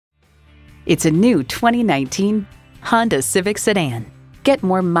It's a new 2019 Honda Civic sedan. Get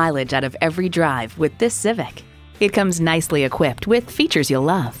more mileage out of every drive with this Civic. It comes nicely equipped with features you'll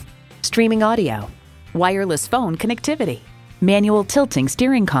love: streaming audio, wireless phone connectivity, manual tilting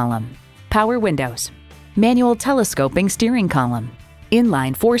steering column, power windows, manual telescoping steering column,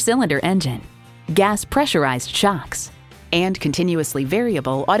 inline 4-cylinder engine, gas pressurized shocks, and continuously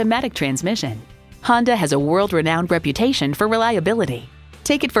variable automatic transmission. Honda has a world-renowned reputation for reliability.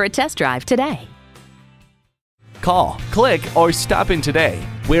 Take it for a test drive today. Call, click, or stop in today.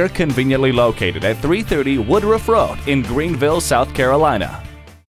 We're conveniently located at 330 Woodruff Road in Greenville, South Carolina.